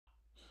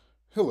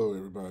Hello,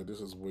 everybody. This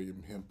is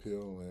William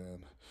Hemphill,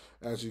 and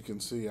as you can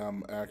see,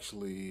 I'm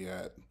actually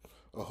at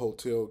a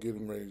hotel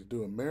getting ready to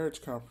do a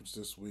marriage conference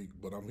this week.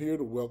 But I'm here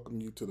to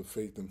welcome you to the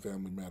Faith and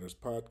Family Matters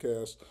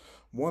podcast.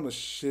 Want to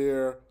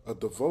share a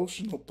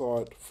devotional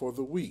thought for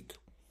the week.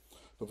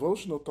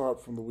 Devotional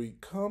thought from the week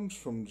comes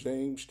from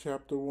James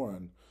chapter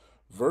 1,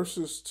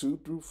 verses 2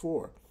 through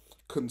 4.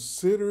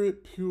 Consider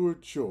it pure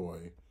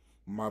joy,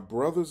 my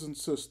brothers and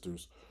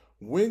sisters,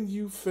 when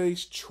you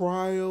face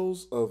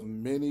trials of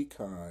many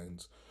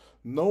kinds,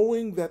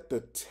 knowing that the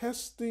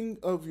testing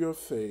of your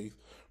faith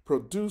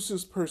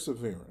produces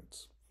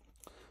perseverance.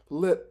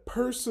 Let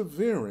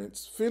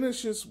perseverance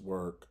finish its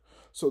work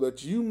so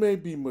that you may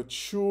be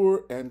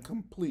mature and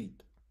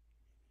complete,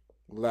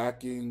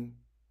 lacking,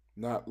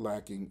 not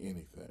lacking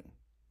anything.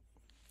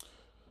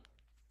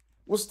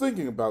 Was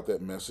thinking about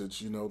that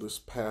message, this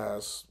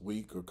past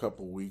week or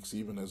couple weeks,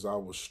 even as I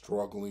was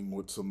struggling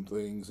with some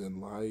things in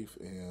life,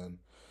 and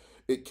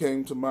it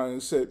came to mind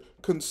and said,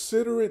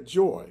 consider it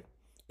joy.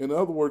 In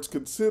other words,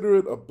 consider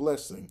it a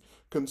blessing.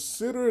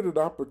 Consider it an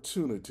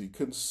opportunity.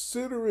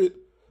 Consider it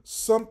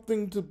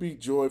something to be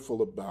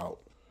joyful about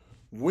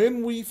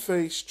when we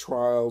face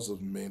trials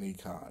of many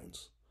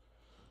kinds.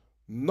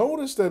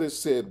 Notice that it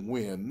said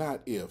when,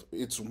 not if.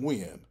 It's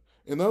when.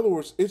 In other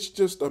words, it's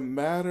just a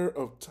matter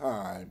of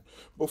time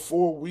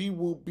before we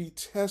will be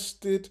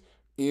tested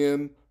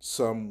in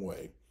some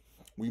way.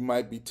 We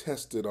might be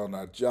tested on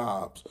our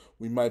jobs.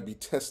 We might be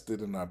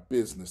tested in our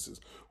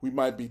businesses. We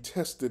might be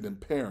tested in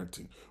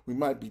parenting. We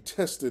might be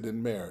tested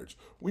in marriage.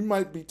 We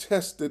might be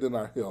tested in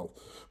our health.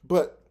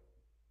 But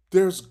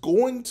there's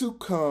going to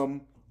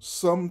come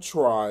some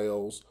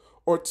trials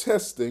or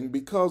testing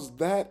because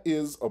that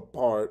is a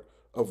part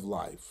of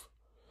life.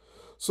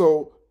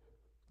 So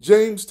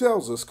James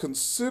tells us,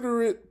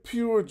 consider it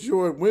pure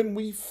joy when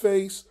we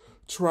face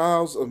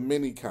trials of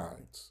many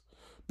kinds.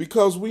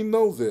 Because we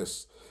know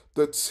this,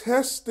 the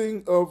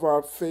testing of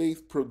our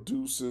faith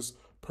produces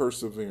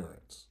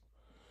perseverance.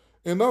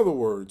 In other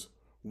words,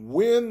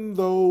 when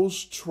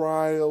those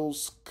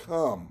trials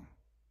come,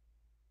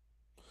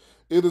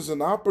 it is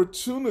an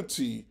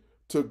opportunity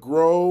to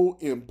grow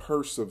in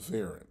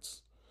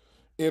perseverance,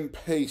 in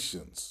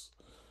patience,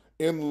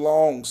 in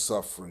long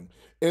suffering,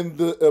 in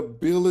the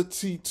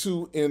ability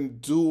to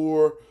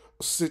endure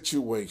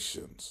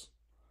situations.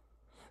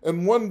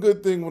 And one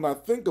good thing when I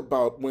think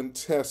about when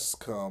tests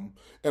come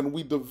and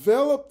we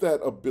develop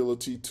that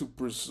ability to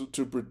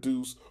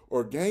produce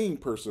or gain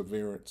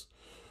perseverance,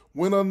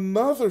 when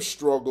another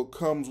struggle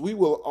comes, we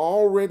will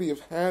already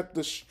have had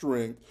the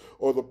strength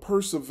or the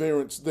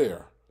perseverance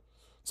there.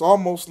 It's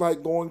almost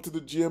like going to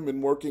the gym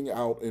and working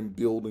out and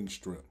building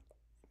strength.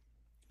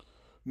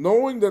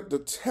 Knowing that the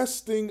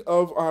testing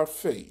of our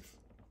faith,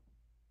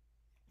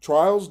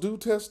 trials do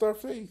test our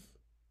faith.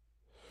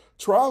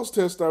 Trials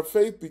test our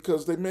faith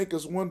because they make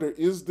us wonder,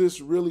 is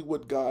this really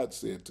what God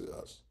said to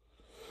us?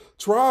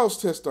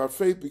 Trials test our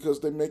faith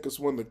because they make us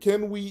wonder,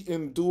 can we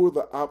endure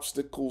the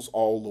obstacles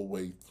all the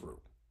way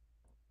through?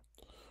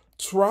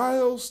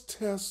 Trials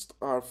test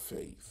our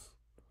faith,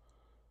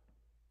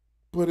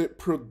 but it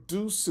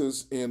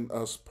produces in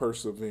us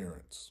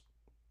perseverance.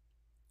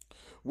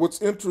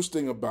 What's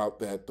interesting about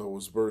that, though,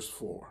 is verse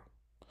 4.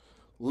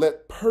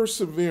 Let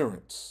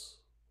perseverance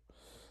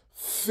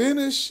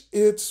finish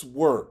its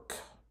work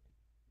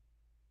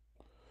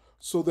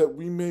so that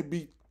we may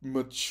be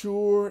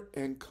mature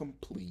and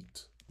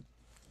complete,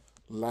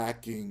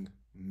 lacking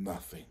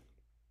nothing.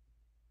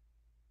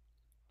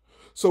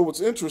 So what's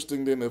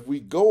interesting then, if we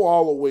go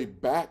all the way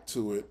back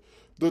to it,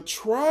 the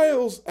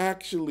trials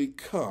actually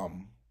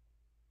come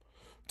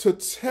to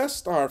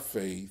test our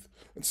faith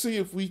and see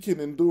if we can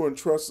endure and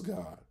trust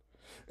God.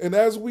 And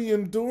as we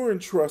endure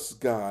and trust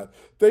God,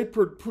 they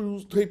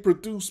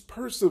produce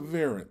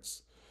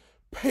perseverance,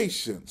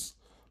 patience,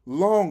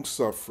 long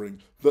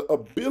suffering, the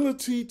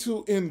ability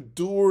to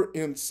endure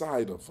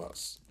inside of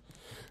us.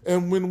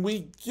 And when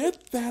we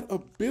get that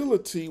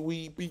ability,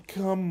 we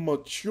become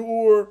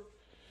mature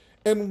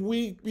and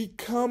we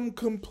become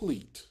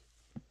complete,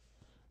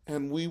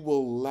 and we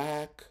will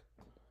lack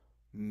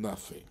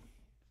nothing.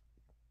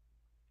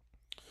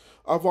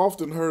 I've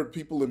often heard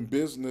people in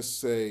business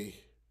say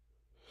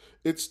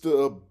it's the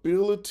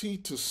ability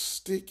to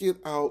stick it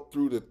out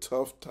through the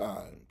tough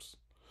times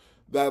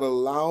that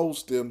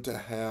allows them to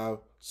have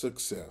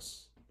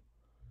success.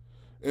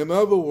 In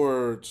other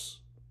words,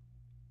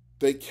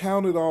 they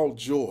count it all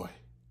joy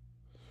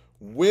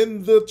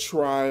when the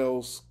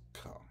trials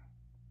come.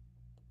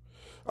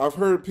 I've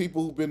heard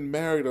people who've been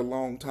married a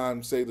long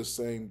time say the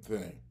same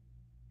thing.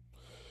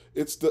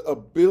 It's the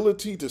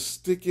ability to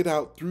stick it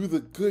out through the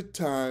good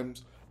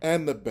times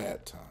and the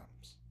bad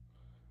times.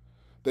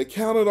 They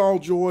count it all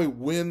joy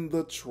when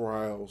the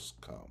trials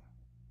come.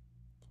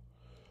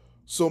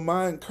 So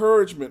my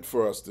encouragement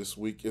for us this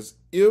week is,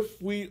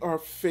 if we are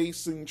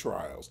facing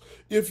trials,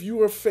 if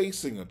you are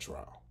facing a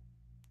trial,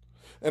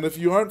 and if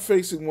you aren't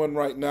facing one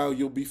right now,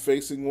 you'll be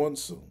facing one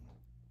soon.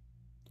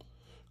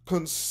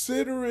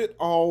 Consider it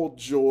all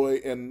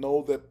joy and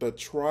know that the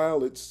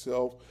trial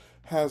itself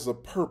has a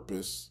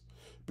purpose,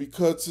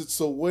 because it's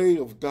a way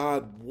of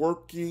God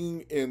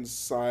working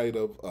inside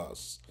of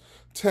us,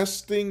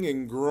 testing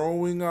and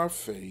growing our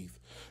faith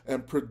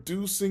and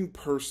producing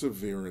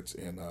perseverance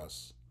in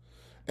us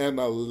and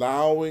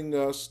allowing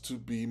us to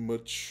be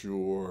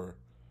mature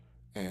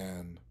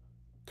and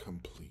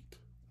complete.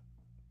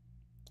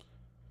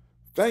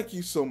 Thank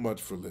you so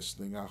much for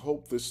listening. I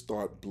hope this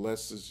thought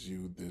blesses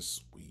you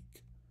this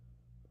week.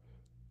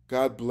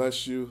 God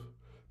bless you.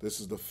 This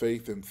is the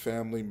Faith and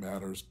Family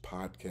Matters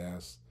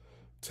podcast.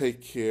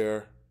 Take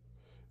care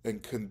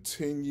and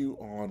continue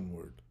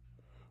onward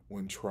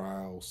when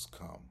trials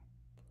come,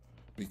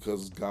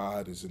 because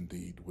God is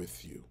indeed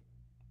with you.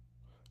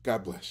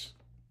 God bless.